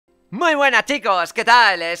Muy buenas chicos, ¿qué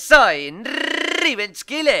tal? Soy Revenge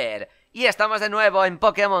Killer y estamos de nuevo en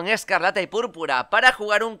Pokémon Escarlata y Púrpura para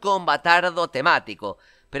jugar un combatardo temático.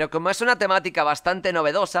 Pero como es una temática bastante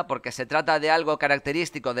novedosa porque se trata de algo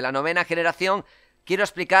característico de la novena generación, quiero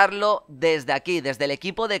explicarlo desde aquí, desde el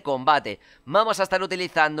equipo de combate. Vamos a estar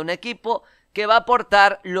utilizando un equipo que va a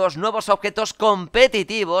aportar los nuevos objetos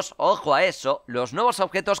competitivos, ojo a eso, los nuevos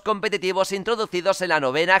objetos competitivos introducidos en la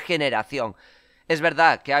novena generación. Es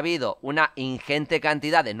verdad que ha habido una ingente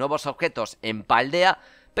cantidad de nuevos objetos en Paldea,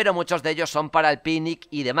 pero muchos de ellos son para el picnic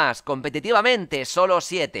y demás. Competitivamente, solo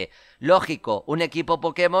 7. Lógico, un equipo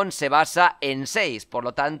Pokémon se basa en 6, por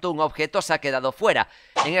lo tanto un objeto se ha quedado fuera.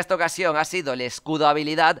 En esta ocasión ha sido el escudo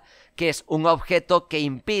habilidad, que es un objeto que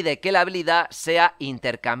impide que la habilidad sea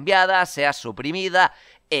intercambiada, sea suprimida,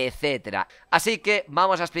 etcétera. Así que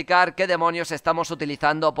vamos a explicar qué demonios estamos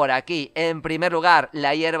utilizando por aquí. En primer lugar,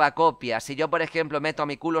 la Hierba Copia. Si yo por ejemplo meto a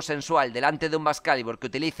mi culo sensual delante de un Excalibur que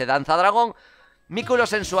utilice Danza Dragón, mi culo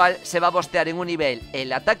sensual se va a bostear en un nivel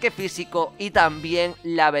el ataque físico y también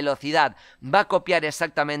la velocidad. Va a copiar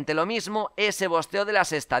exactamente lo mismo ese bosteo de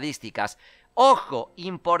las estadísticas. Ojo,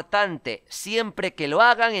 importante, siempre que lo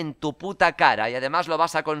hagan en tu puta cara y además lo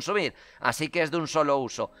vas a consumir, así que es de un solo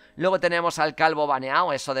uso. Luego tenemos al calvo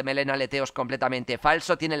baneado, eso de Melenaleteo es completamente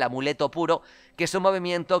falso, tiene el amuleto puro, que es un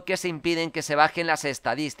movimiento que se impiden que se bajen las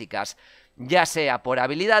estadísticas. Ya sea por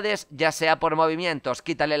habilidades, ya sea por movimientos.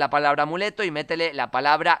 Quítale la palabra amuleto y métele la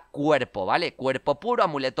palabra cuerpo, ¿vale? Cuerpo puro,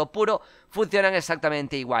 amuleto puro, funcionan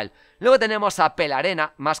exactamente igual. Luego tenemos a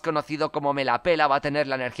Pelarena, más conocido como Me la pela, va a tener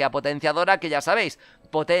la energía potenciadora, que ya sabéis,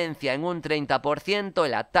 potencia en un 30%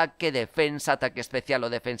 el ataque, defensa, ataque especial o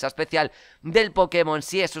defensa especial del Pokémon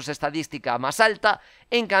si es su estadística más alta.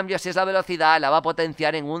 En cambio, si es la velocidad, la va a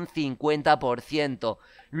potenciar en un 50%.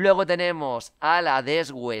 Luego tenemos a la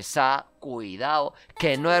deshuesa, cuidado,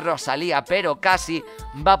 que no es Rosalía, pero casi,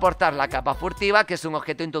 va a aportar la Capa Furtiva, que es un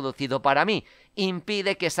objeto introducido para mí.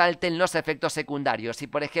 Impide que salten los efectos secundarios. Si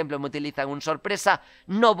por ejemplo me utilizan un sorpresa,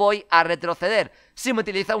 no voy a retroceder. Si me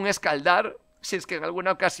utiliza un escaldar, si es que en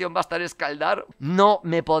alguna ocasión va a estar escaldar, no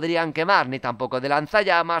me podrían quemar, ni tampoco de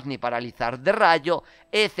lanzallamas, ni paralizar de rayo,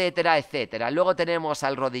 etcétera, etcétera. Luego tenemos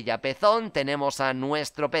al rodilla pezón, tenemos a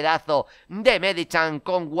nuestro pedazo de Medicham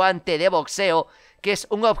con guante de boxeo, que es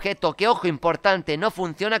un objeto que, ojo importante, no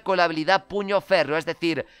funciona con la habilidad puño férreo, es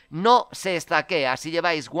decir, no se estaquea. Si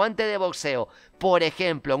lleváis guante de boxeo, por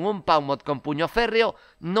ejemplo, en un Pokémon con puño férreo,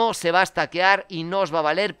 no se va a estaquear y no os va a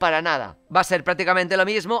valer para nada. Va a ser prácticamente lo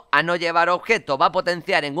mismo a no llevar objeto, va a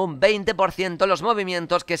potenciar en un 20% los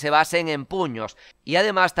movimientos que se basen en puños. Y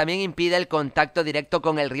además también impide el contacto directo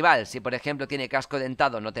con el rival. Si por ejemplo tiene casco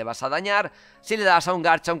dentado no te vas a dañar, si le das a un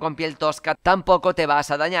Garchomp con piel tosca tampoco te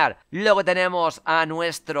vas a dañar. Luego tenemos a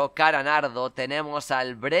nuestro Caranardo, tenemos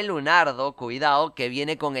al Brelunardo, cuidado, que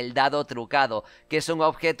viene con el Dado Trucado, que es un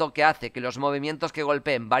objeto que hace que los movimientos que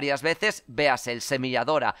golpeen varias veces, veas el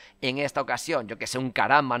Semilladora, en esta ocasión, yo que sé, un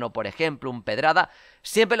Carámbano por ejemplo, un Pedrada,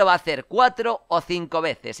 siempre lo va a hacer 4 o 5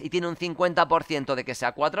 veces y tiene un 50% de que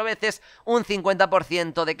sea 4 veces, un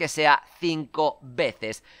 50% de que sea 5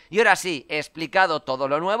 veces. Y ahora sí, he explicado todo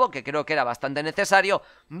lo nuevo, que creo que era bastante necesario.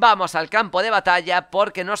 Vamos al campo de batalla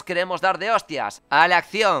porque nos queremos dar de hostias. A la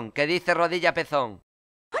acción, que dice rodilla pezón.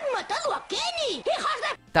 ¡Han matado a Kenny! ¡Hijos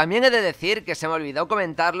de...! También he de decir que se me olvidó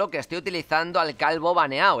comentarlo que estoy utilizando al calvo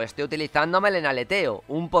baneado, estoy utilizando a Melenaleteo,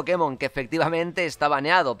 un Pokémon que efectivamente está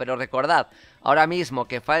baneado, pero recordad, ahora mismo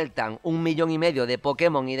que faltan 1,5 millones de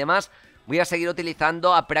Pokémon y demás, voy a seguir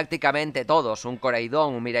utilizando a prácticamente todos, un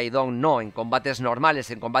Coraidon, un Miraidon no, en combates normales,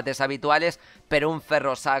 en combates habituales, pero un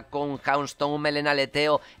Ferrosaco, un Houndstone, un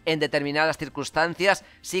Melenaleteo, en determinadas circunstancias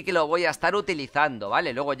sí que lo voy a estar utilizando,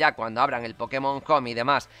 ¿vale? Luego ya cuando abran el Pokémon Home y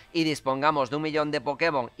demás y dispongamos de 1 millón de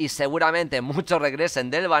Pokémon y seguramente muchos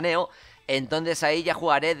regresen del baneo, entonces ahí ya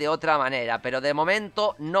jugaré de otra manera, pero de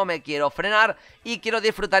momento no me quiero frenar y quiero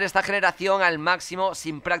disfrutar esta generación al máximo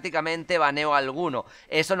sin prácticamente baneo alguno.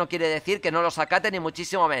 Eso no quiere decir que no lo sacate ni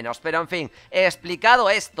muchísimo menos, pero en fin, he explicado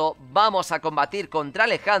esto, vamos a combatir contra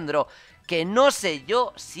Alejandro, que no sé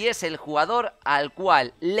yo si es el jugador al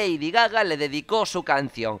cual Lady Gaga le dedicó su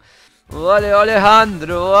canción. Vale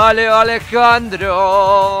Alejandro, vale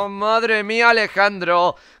Alejandro, madre mía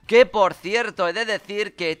Alejandro, Que por cierto, he de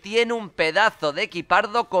decir que tiene un pedazo de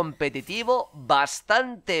equipardo competitivo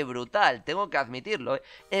bastante brutal, tengo que admitirlo, ¿eh?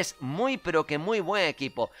 Es muy pero que muy buen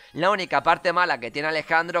equipo. La única parte mala que tiene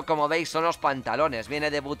Alejandro, como veis, son los pantalones.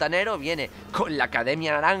 Viene de butanero, viene con la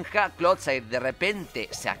academia naranja. Clodsire de repente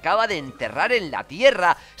se acaba de enterrar en la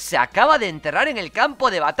tierra, se acaba de enterrar en el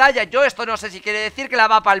campo de batalla. Yo esto no sé si quiere decir que la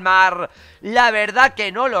va a palmar. La verdad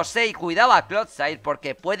que no lo sé, y cuidado a Clodsire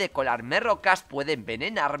porque puede colarme rocas, puede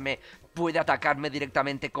envenenarme, puede atacarme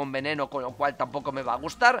directamente con veneno, con lo cual tampoco me va a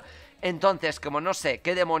gustar. Entonces, como no sé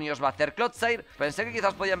qué demonios va a hacer Clodsire, pensé que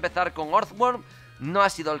quizás podía empezar con Earthworm. No ha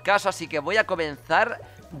sido el caso, así que voy a comenzar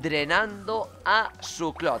drenando a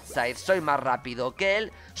su Clodsire. Soy más rápido que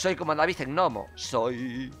él, soy como David en Gnomo.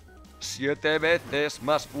 Soy 7 veces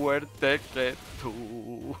más fuerte que tú.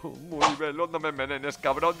 Muy veloz, no me envenenes,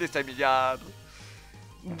 cabrón, disemillar.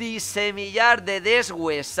 Disemillar de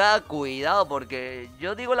deshuesar, cuidado, porque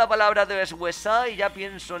yo digo la palabra deshuesar y ya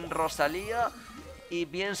pienso en Rosalía y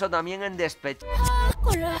pienso también en despecho.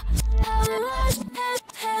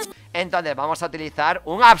 Entonces vamos a utilizar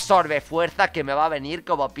un absorbe fuerza que me va a venir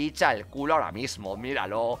como picha al culo ahora mismo,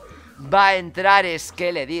 míralo. Va a entrar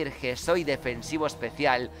Skeledirge, soy defensivo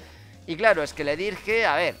especial. Y claro, Skeledirge,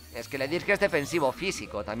 a ver, Skeledirge es defensivo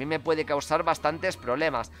físico, también me puede causar bastantes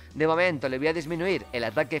problemas. De momento le voy a disminuir el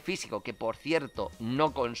ataque físico, que por cierto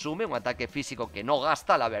no consume, un ataque físico que no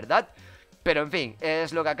gasta, la verdad. Pero en fin,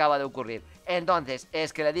 es lo que acaba de ocurrir. Entonces,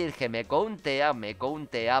 Skeledirge me countea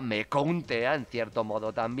en cierto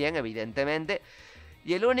modo también, evidentemente.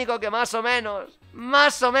 Y el único que más o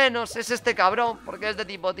menos es este cabrón, porque es de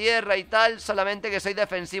tipo tierra y tal, solamente que soy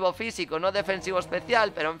defensivo físico, no defensivo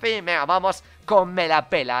especial. Pero en fin, venga, vamos con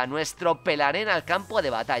Melapela, nuestro Pelarena al campo de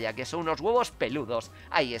batalla, que son unos huevos peludos.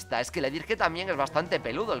 Ahí está, es que le dije que también es bastante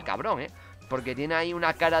peludo el cabrón, porque tiene ahí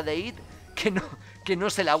una cara de hit que no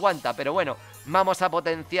se la aguanta. Pero bueno, vamos a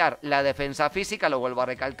potenciar la defensa física, lo vuelvo a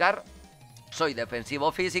recalcar, soy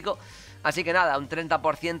defensivo físico. Así que nada, un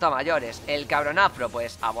 30% a mayores. El cabronafro,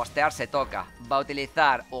 pues a bostear se toca. Va a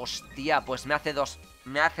utilizar, hostia, pues me hace dos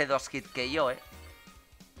hits que yo,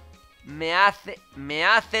 Me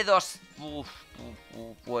hace dos.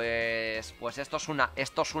 Pues esto es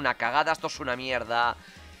una cagada, esto es una mierda.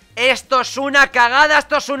 Esto es una cagada,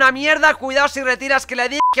 esto es una mierda. Cuidado si retiras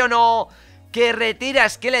Skeledirge o no. Que retira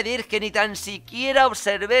Skeledirge, ni tan siquiera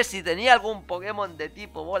observé si tenía algún Pokémon de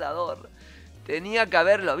tipo volador. Tenía que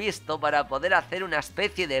haberlo visto para poder hacer una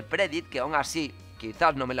especie de predit, que aún así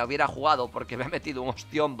quizás no me la hubiera jugado porque me ha metido un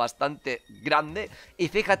ostión bastante grande. Y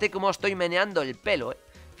fíjate cómo estoy meneando el pelo,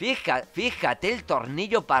 Fíjate el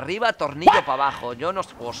tornillo para arriba, tornillo para abajo. Yo no...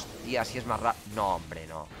 Hostia, si es más rápido. No, hombre,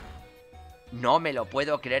 no. No me lo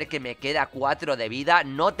puedo creer que me queda 4 de vida.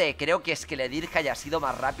 No te creo que Skeledirge haya sido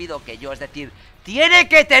más rápido que yo. Es decir, tiene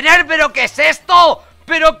que tener... ¿Pero qué es esto?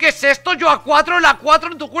 ¿Pero qué es esto? Yo a 4, la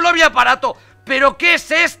 4 en tu culo mi aparato. ¿Pero qué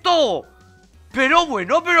es esto? Pero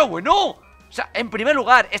bueno. O sea, en primer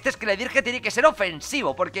lugar, este Skeledirge tiene que ser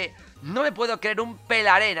ofensivo, porque no me puedo creer un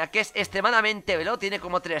Pelarena que es extremadamente veloz, tiene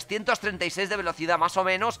como 336 de velocidad más o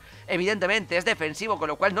menos. Evidentemente es defensivo, con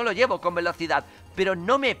lo cual no lo llevo con velocidad. Pero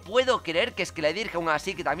no me puedo creer que Skeledirge, aún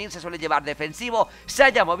así que también se suele llevar defensivo, se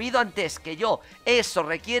haya movido antes que yo. Eso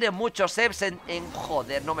requiere muchos EVs en...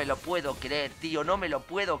 Joder, no me lo puedo creer, tío, no me lo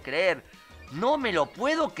puedo creer. No me lo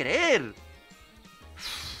puedo creer.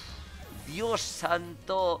 Dios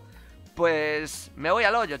santo. Pues me voy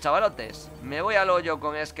al hoyo, chavalotes. Me voy al hoyo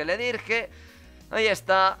con Skeledirge. Ahí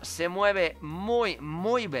está, se mueve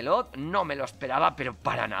muy veloz. No me lo esperaba, pero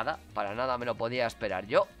para nada me lo podía esperar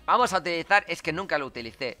yo. Vamos a utilizar, es que nunca lo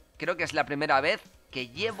utilicé. Creo que es la primera vez que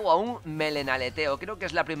llevo a un Melenaleteo. Creo que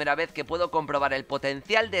es la primera vez que puedo comprobar el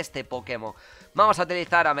potencial de este Pokémon. Vamos a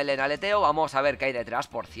utilizar a Melenaleteo. Vamos a ver qué hay detrás,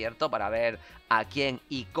 por cierto, para ver a quién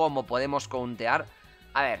y cómo podemos countear.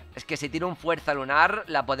 A ver, es que si tiro un fuerza lunar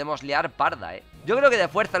la podemos liar parda, Yo creo que de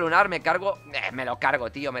fuerza lunar me cargo... me lo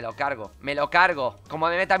cargo, tío, me lo cargo. Como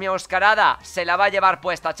me meta Meowscarada, se la va a llevar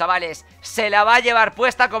puesta, chavales. Se la va a llevar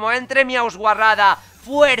puesta como entre Meowscarada.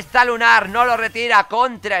 Fuerza lunar, no lo retira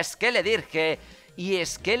contra Skeledirge. Y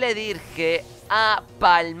Skeledirge ha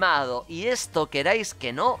palmado. Y esto, queráis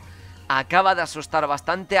que no, acaba de asustar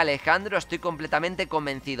bastante a Alejandro. Estoy completamente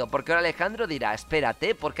convencido, porque ahora Alejandro dirá,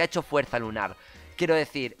 espérate, porque ha hecho fuerza lunar. Quiero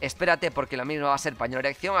decir, espérate porque la misma va a ser paño de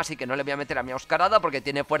erección, así que no le voy a meter a Meowscarada porque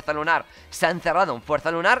tiene fuerza lunar. Se ha encerrado en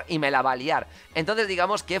fuerza lunar y me la va a liar. Entonces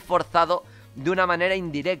digamos que he forzado de una manera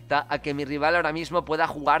indirecta a que mi rival ahora mismo pueda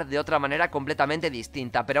jugar de otra manera completamente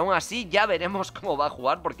distinta. Pero aún así ya veremos cómo va a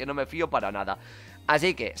jugar porque no me fío para nada.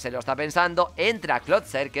 Así que se lo está pensando. Entra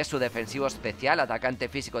Clodsire, que es su defensivo especial, atacante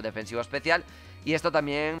físico defensivo especial, y esto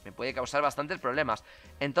también me puede causar bastantes problemas.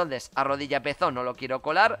 Entonces, Arrodilla Pezón no lo quiero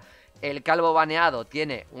colar. El calvo baneado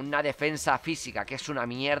tiene una defensa física que es una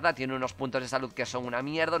mierda, tiene unos puntos de salud que son una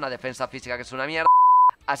mierda, una defensa física que es una mierda.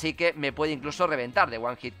 Así que me puede incluso reventar de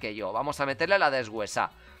one hit que yo. Vamos a meterle la deshuesa.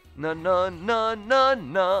 No, no, no, no,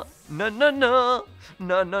 no, no, no, no, no,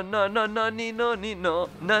 no, no, no, no, ni no, ni no,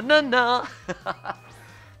 no, no, no.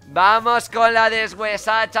 Vamos con la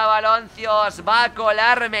deshuesa, chavaloncios. Va a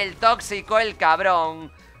colarme el tóxico el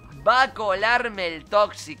cabrón. Va a colarme el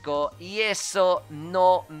tóxico y eso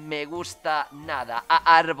no me gusta nada.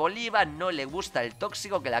 A Arboliva no le gusta el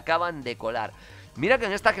tóxico que le acaban de colar. Mira que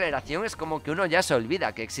en esta generación es como que uno ya se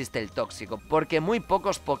olvida que existe el tóxico, porque muy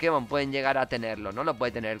pocos Pokémon pueden llegar a tenerlo, ¿no? Lo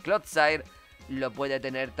puede tener Clodsire, lo puede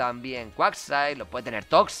tener también Quaquaval, lo puede tener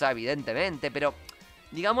Toxa, evidentemente, pero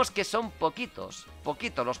digamos que son poquitos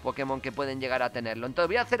los Pokémon que pueden llegar a tenerlo. Entonces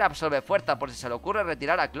voy a hacer Absorbe Fuerza por si se le ocurre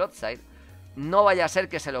retirar a Clodsire. No vaya a ser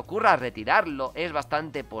que se le ocurra retirarlo, es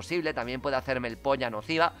bastante posible, también puede hacerme el polla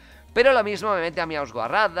nociva. Pero lo mismo me mete a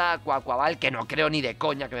Meowscarada, Quaquaval, que no creo ni de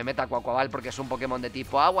coña que me meta a Quaquaval porque es un Pokémon de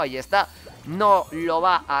tipo agua y está. No lo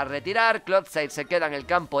va a retirar, Clodsire se queda en el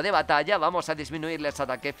campo de batalla, vamos a disminuirle su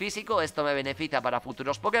ataque físico, esto me beneficia para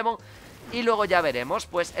futuros Pokémon. Y luego ya veremos,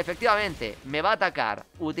 pues efectivamente me va a atacar,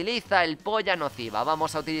 utiliza el polla nociva,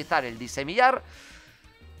 vamos a utilizar el disemillar.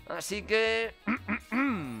 Así que...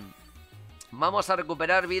 vamos a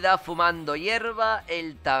recuperar vida fumando hierba,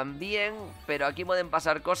 él también, pero aquí pueden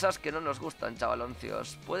pasar cosas que no nos gustan,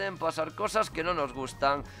 chavaloncios. Pueden pasar cosas que no nos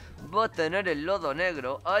gustan. Va a tener el lodo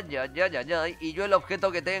negro, ay, ay, ay, ay, ay, y yo el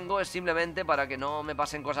objeto que tengo es simplemente para que no me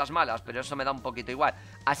pasen cosas malas, pero eso me da un poquito igual.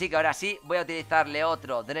 Así que ahora sí, voy a utilizarle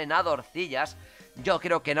otro drenadorcillas. Yo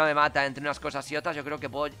creo que no me mata entre unas cosas y otras, yo creo que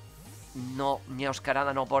puedo... No,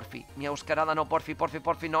 Meowscarada no, porfi. Meowscarada no, porfi,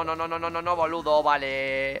 no, no, no, no, no, no, no, boludo,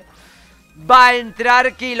 vale... Va a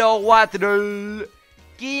entrar Kilowattrel,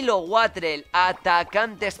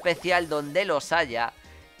 atacante especial donde los haya.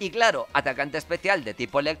 Y claro, atacante especial de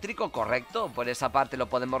tipo eléctrico, correcto, por esa parte lo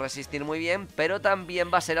podemos resistir muy bien. Pero también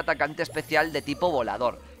va a ser atacante especial de tipo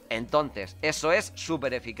volador. Entonces, eso es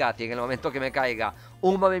súper eficaz. Y en el momento que me caiga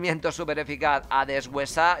un movimiento súper eficaz a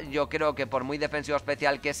deshuesar, yo creo que por muy defensivo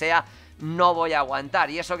especial que sea, no voy a aguantar.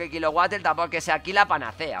 Y eso que Kilowattrel tampoco que sea aquí la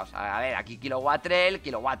panacea. O sea, a ver, aquí Kilowattrel,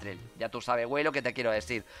 ya tú sabes, güey, lo que te quiero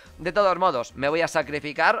decir. De todos modos, me voy a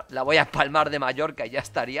sacrificar, la voy a palmar de Mallorca y ya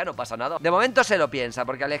estaría, no pasa nada. De momento se lo piensa,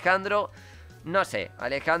 porque Alejandro... no sé,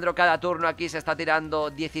 Alejandro cada turno aquí se está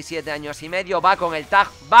tirando 17 años y medio. Va con el tag,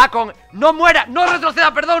 va con... ¡No muera! ¡No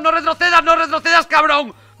retroceda, perdón! ¡No retrocedas! ¡No retrocedas,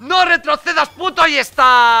 cabrón! ¡No retrocedas, puto! ¡Ahí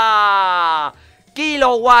está!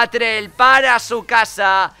 Kilowattrel para su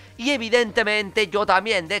casa. Y evidentemente yo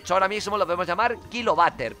también. De hecho, ahora mismo lo podemos llamar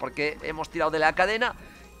Kilowatter, porque hemos tirado de la cadena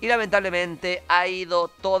y lamentablemente ha ido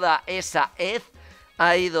toda esa hez.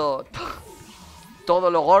 Ha ido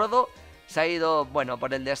todo lo gordo. Se ha ido, bueno,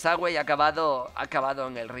 por el desagüe y ha acabado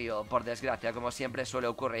en el río, por desgracia, como siempre suele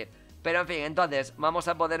ocurrir. Pero en fin, entonces, vamos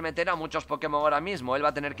a poder meter a muchos Pokémon ahora mismo. Él va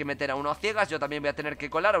a tener que meter a uno a ciegas, yo también voy a tener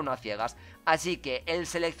que colar a uno a ciegas. Así que el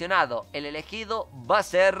seleccionado, el elegido, va a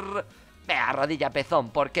ser... Arrodilla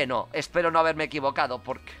Pezón, ¿por qué no? Espero no haberme equivocado,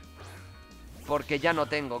 porque ya no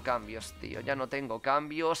tengo cambios, tío, ya no tengo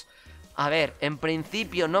cambios. A ver, en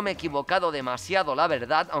principio no me he equivocado demasiado, la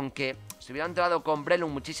verdad, aunque... si hubiera entrado con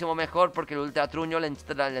Breloom muchísimo mejor, porque el Ultra Truño le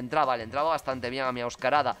entraba bastante bien a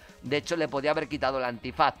Meowscarada. De hecho, le podía haber quitado el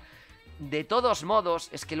antifaz. De todos modos,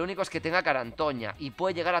 es que lo único es que tenga Carantoña, y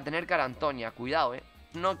puede llegar a tener Carantoña, cuidado,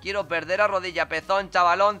 No quiero perder a Arrodilla Pezón,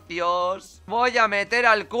 chavaloncios. Voy a meter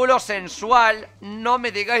al culo sensual. No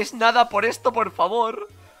me digáis nada por esto, por favor.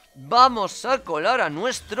 Vamos a colar a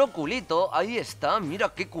nuestro culito. Ahí está,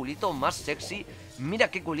 mira qué culito más sexy.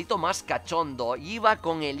 Mira qué culito más cachondo. Iba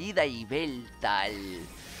con el ida y vuelta.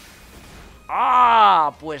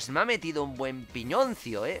 ¡Ah! Pues me ha metido un buen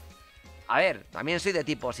piñoncio, A ver, también soy de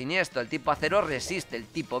tipo siniestro. El tipo acero resiste el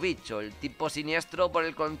tipo bicho. El tipo siniestro, por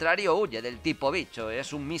el contrario, huye del tipo bicho.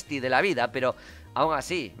 Es un Misty de la vida, pero aún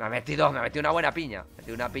así me ha metido una buena piña. Me ha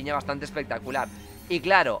metido una piña bastante espectacular. Y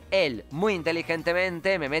claro, él, muy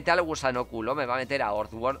inteligentemente, me mete al gusano culo. Me va a meter a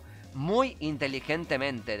Earthworm. Muy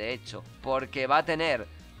inteligentemente, de hecho, porque va a tener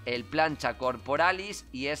el plancha corporalis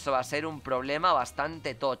y eso va a ser un problema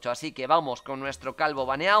bastante tocho. Así que vamos con nuestro calvo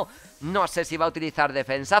baneado. No sé si va a utilizar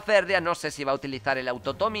defensa férrea, no sé si va a utilizar el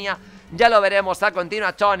autotomía. Ya lo veremos a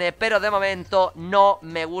continuación, pero de momento no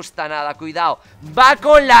me gusta nada. Cuidado, va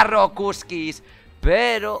con la Rokuskis.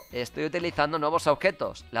 pero estoy utilizando nuevos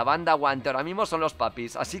objetos. La banda guante ahora mismo son los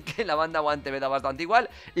papis, así que la banda guante me da bastante igual.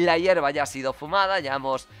 La hierba ya ha sido fumada, ya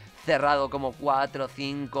hemos cerrado como 4 o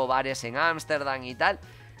 5 bares en Ámsterdam y tal.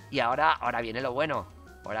 Y ahora viene lo bueno.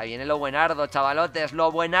 Ahora viene lo buenardo, chavalotes.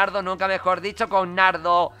 Lo buenardo, nunca mejor dicho, con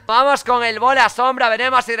nardo. Vamos con el bola sombra,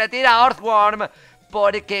 veremos si retira Earthworm.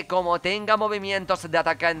 Porque como tenga movimientos de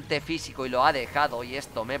atacante físico y lo ha dejado, y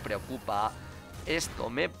esto me preocupa. Esto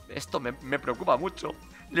me preocupa mucho.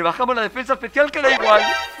 Le bajamos la defensa especial que da igual.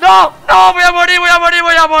 ¡No! ¡No! ¡Voy a morir! ¡Voy a morir!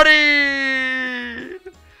 ¡Voy a morir!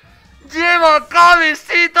 ¡Lleva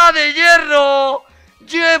cabecita de hierro!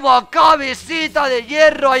 ¡Lleva cabecita de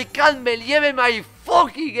hierro! ¡I can't believe my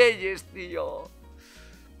fucking ages, tío!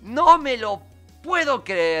 ¡No me lo puedo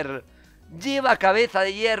creer! Lleva cabeza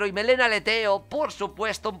de hierro y Melenaleteo, por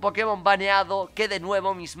supuesto, un Pokémon baneado que de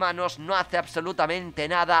nuevo mis manos no hace absolutamente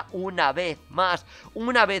nada una vez más.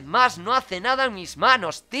 Una vez más no hace nada en mis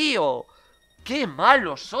manos, tío. ¡Qué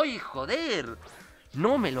malo soy, joder!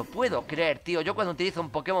 No me lo puedo creer, tío. Yo cuando utilizo un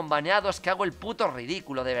Pokémon baneado es que hago el puto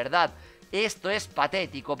ridículo, de verdad. Esto es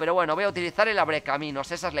patético, pero bueno, voy a utilizar el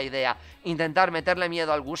abrecaminos, esa es la idea. Intentar meterle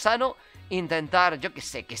miedo al gusano. Intentar, yo que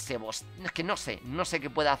sé, que no sé qué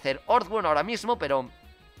puede hacer Earthworm ahora mismo, pero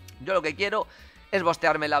yo lo que quiero es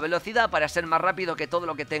bostearme la velocidad para ser más rápido que todo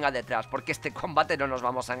lo que tenga detrás, porque este combate, no nos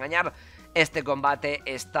vamos a engañar, este combate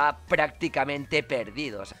está prácticamente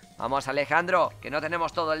perdido. Vamos, Alejandro, que no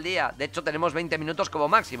tenemos todo el día, de hecho tenemos 20 minutos como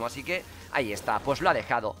máximo, así que ahí está, pues lo ha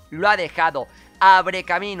dejado, abre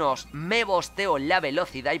caminos, me bosteo la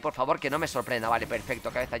velocidad y por favor que no me sorprenda. Vale,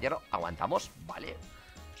 perfecto, cabeza de hierro, aguantamos, vale.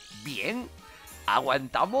 Bien,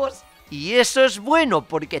 aguantamos. Y eso es bueno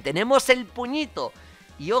porque tenemos el puñito.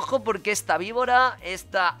 Y ojo porque esta víbora,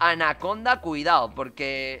 esta anaconda, cuidado,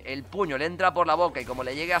 porque el puño le entra por la boca y como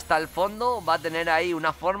le llegue hasta el fondo va a tener ahí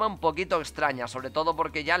una forma un poquito extraña. Sobre todo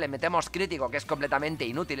porque ya le metemos crítico, que es completamente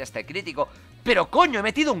inútil este crítico. Pero coño, he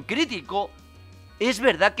metido un crítico. Es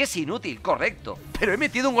verdad que es inútil, correcto, pero he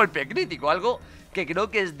metido un golpe crítico, algo que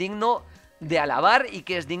creo que es digno de alabar y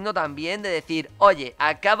que es digno también de decir, oye,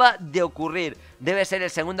 acaba de ocurrir, debe ser el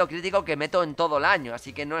segundo crítico que meto en todo el año,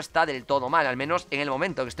 así que no está del todo mal, al menos en el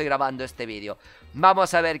momento que estoy grabando este vídeo.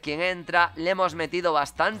 Vamos a ver quién entra, le hemos metido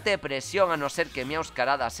bastante presión, a no ser que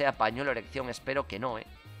Meowscarada sea pañuelo erección, espero que no,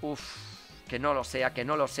 Uf, que no lo sea, que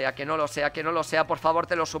no lo sea, que no lo sea, que no lo sea, por favor,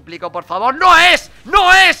 te lo suplico, por favor. ¡No es!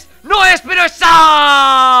 ¡No es! ¡No es! ¡Pero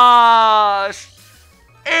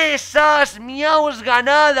esas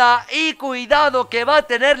Meowscarada! Y cuidado que va a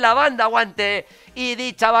tener la banda guante. Y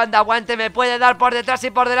dicha banda guante me puede dar por detrás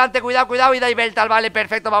y por delante. Cuidado, cuidado, y da y Beltal. Vale,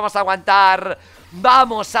 perfecto, vamos a aguantar.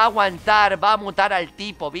 Vamos a aguantar, va a mutar al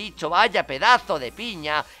tipo bicho. Vaya pedazo de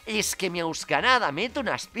piña. Es que Meowscarada mete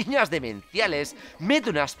unas piñas demenciales,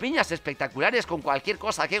 mete unas piñas espectaculares con cualquier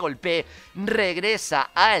cosa que golpee.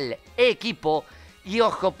 Regresa al equipo. Y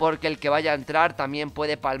ojo porque el que vaya a entrar también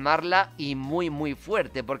puede palmarla y muy muy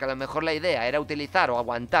fuerte, porque a lo mejor la idea era utilizar o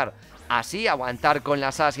aguantar así, aguantar con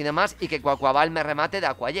las as y demás y que Quaquaval me remate de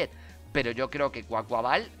Aquajet. Pero yo creo que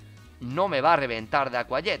Quaquaval no me va a reventar de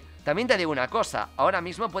Aquajet. También te digo una cosa, ahora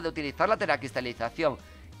mismo puede utilizar la teracristalización.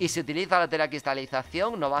 Y si utiliza la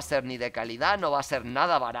teracristalización no va a ser ni de calidad, no va a ser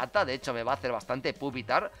nada barata, de hecho me va a hacer bastante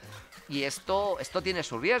pupitar. Y esto tiene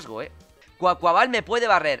su riesgo, Quaquaval me puede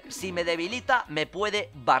barrer, si me debilita me puede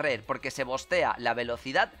barrer, porque se bostea la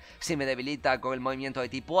velocidad, si me debilita con el movimiento de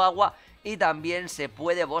tipo agua, y también se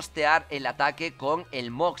puede bostear el ataque con el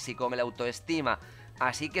Moxie, con el autoestima.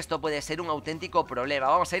 Así que esto puede ser un auténtico problema.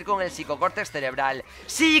 Vamos a ir con el psicocorte cerebral.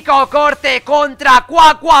 ¡Psicocorte contra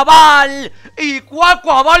Quaquaval! Y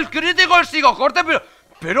Quaquaval crítico el psicocorte,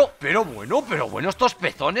 pero bueno, estos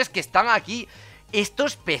pezones que están aquí,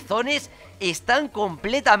 estos pezones están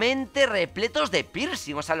completamente repletos de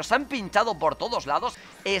piercing. O sea, los han pinchado por todos lados.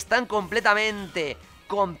 Están completamente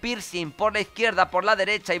con piercing por la izquierda, por la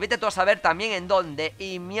derecha, y vete tú a saber también en dónde.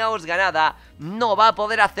 Y Meowscarada no va a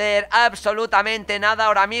poder hacer absolutamente nada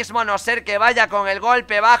ahora mismo, a no ser que vaya con el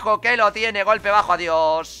golpe bajo, que lo tiene. Golpe bajo,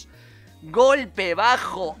 adiós. Golpe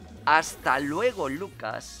bajo. Hasta luego,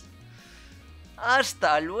 Lucas.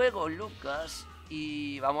 Hasta luego, Lucas.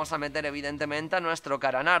 Y vamos a meter evidentemente a nuestro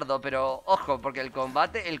Caranardo, pero ojo, porque el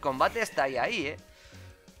combate está ahí,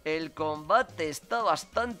 El combate está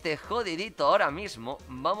bastante jodidito ahora mismo.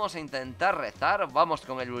 Vamos a intentar rezar, vamos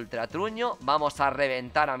con el ultratruño, vamos a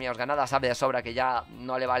reventar a Meowscarada, sabe de sobra que ya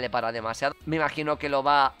no le vale para demasiado. Me imagino que lo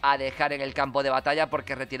va a dejar en el campo de batalla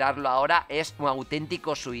porque retirarlo ahora es un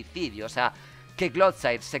auténtico suicidio, o sea, que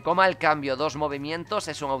Clodsire se coma el cambio 2 movimientos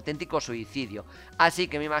es un auténtico suicidio. Así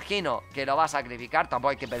que me imagino que lo va a sacrificar,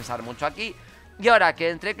 tampoco hay que pensar mucho aquí. Y ahora que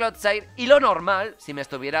entre Clodsire y lo normal, si me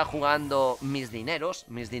estuviera jugando mis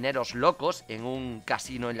dineros locos en un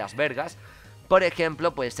casino en Las Vegas, por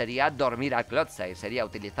ejemplo, pues sería dormir a Clodsire, sería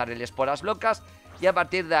utilizar el esporas locas y a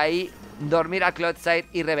partir de ahí dormir a Clodsire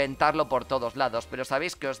y reventarlo por todos lados. Pero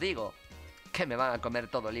 ¿sabéis qué os digo? Que me van a comer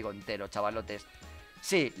todo el higo entero, chavalotes.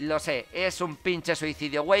 Sí, lo sé, es un pinche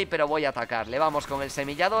suicidio, güey, pero voy a atacarle. Vamos con el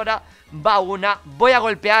semilladora, va una, voy a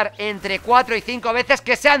golpear entre 4 y 5 veces,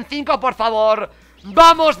 que sean 5, por favor.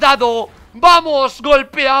 ¡Vamos, Dado! ¡Vamos!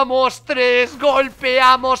 ¡Golpeamos 3!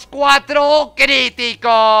 ¡Golpeamos 4! ¡Crítico!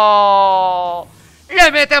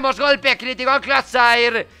 ¡Le metemos golpe crítico a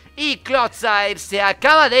Clodsire! Y Clodsire se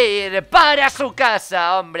acaba de ir para su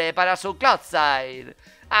casa, hombre, para su Clodsire.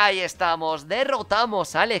 Ahí estamos,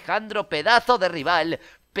 derrotamos a Alejandro, pedazo de rival,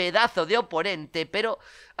 pedazo de oponente, pero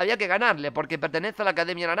había que ganarle porque pertenece a la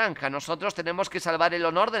Academia Naranja. Nosotros tenemos que salvar el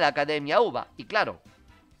honor de la Academia Uva. Y claro,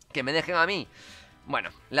 que me dejen a mí, bueno,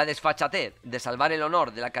 la desfachatez de salvar el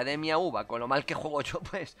honor de la Academia Uva con lo mal que juego yo,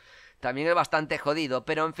 pues también es bastante jodido.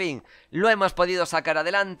 Pero en fin, lo hemos podido sacar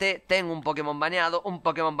adelante. Tengo un Pokémon baneado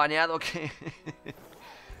que...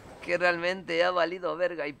 que realmente ha valido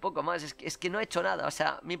verga y poco más. Es que no he hecho nada. O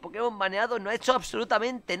sea, mi Pokémon baneado no ha hecho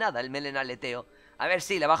absolutamente nada, el Melenaleteo. A ver,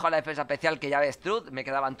 sí, le bajó la defensa especial, que ya ves, Truth. Me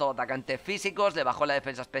quedaban todos atacantes físicos. Le bajó la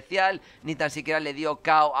defensa especial. Ni tan siquiera le dio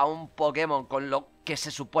KO a un Pokémon con lo que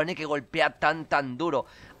se supone que golpea tan duro.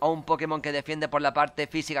 A un Pokémon que defiende por la parte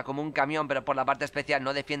física como un camión, pero por la parte especial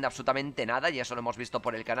no defiende absolutamente nada. Y eso lo hemos visto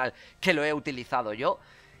por el canal, que lo he utilizado yo.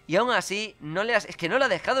 Y aún así, es que no lo ha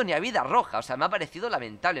dejado ni a vida roja. O sea, me ha parecido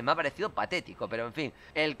lamentable, me ha parecido patético. Pero en fin,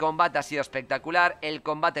 el combate ha sido espectacular. El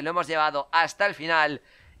combate lo hemos llevado hasta el final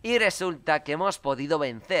y resulta que hemos podido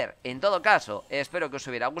vencer. En todo caso, espero que os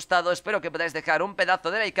hubiera gustado. Espero que podáis dejar un pedazo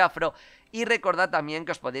de like afro. Y recordad también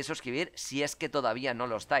que os podéis suscribir si es que todavía no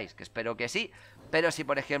lo estáis, que espero que sí. Pero si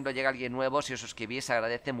por ejemplo llega alguien nuevo, si os suscribís se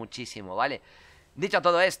agradece muchísimo, ¿vale? Dicho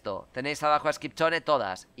todo esto, tenéis abajo a descripción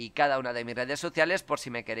todas y cada una de mis redes sociales por si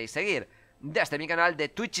me queréis seguir. Desde mi canal de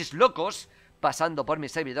Twitches locos, pasando por mi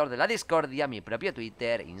servidor de la Discordia, mi propio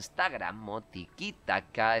Twitter, Instagram,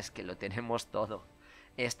 Motiquitaca, es que lo tenemos todo.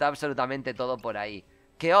 Está absolutamente todo por ahí.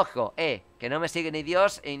 Que ojo, que no me sigue ni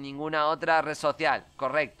Dios en ninguna otra red social,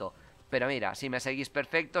 correcto. Pero mira, si me seguís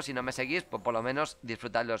perfecto, si no me seguís, pues por lo menos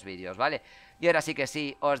disfrutad los vídeos, ¿vale? Y ahora sí que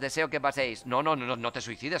sí, os deseo que paséis... No te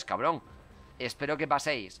suicides, cabrón. Espero que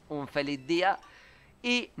paséis un feliz día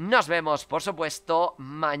y nos vemos, por supuesto,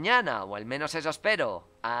 mañana, o al menos eso espero.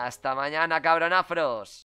 Hasta mañana, cabronafros.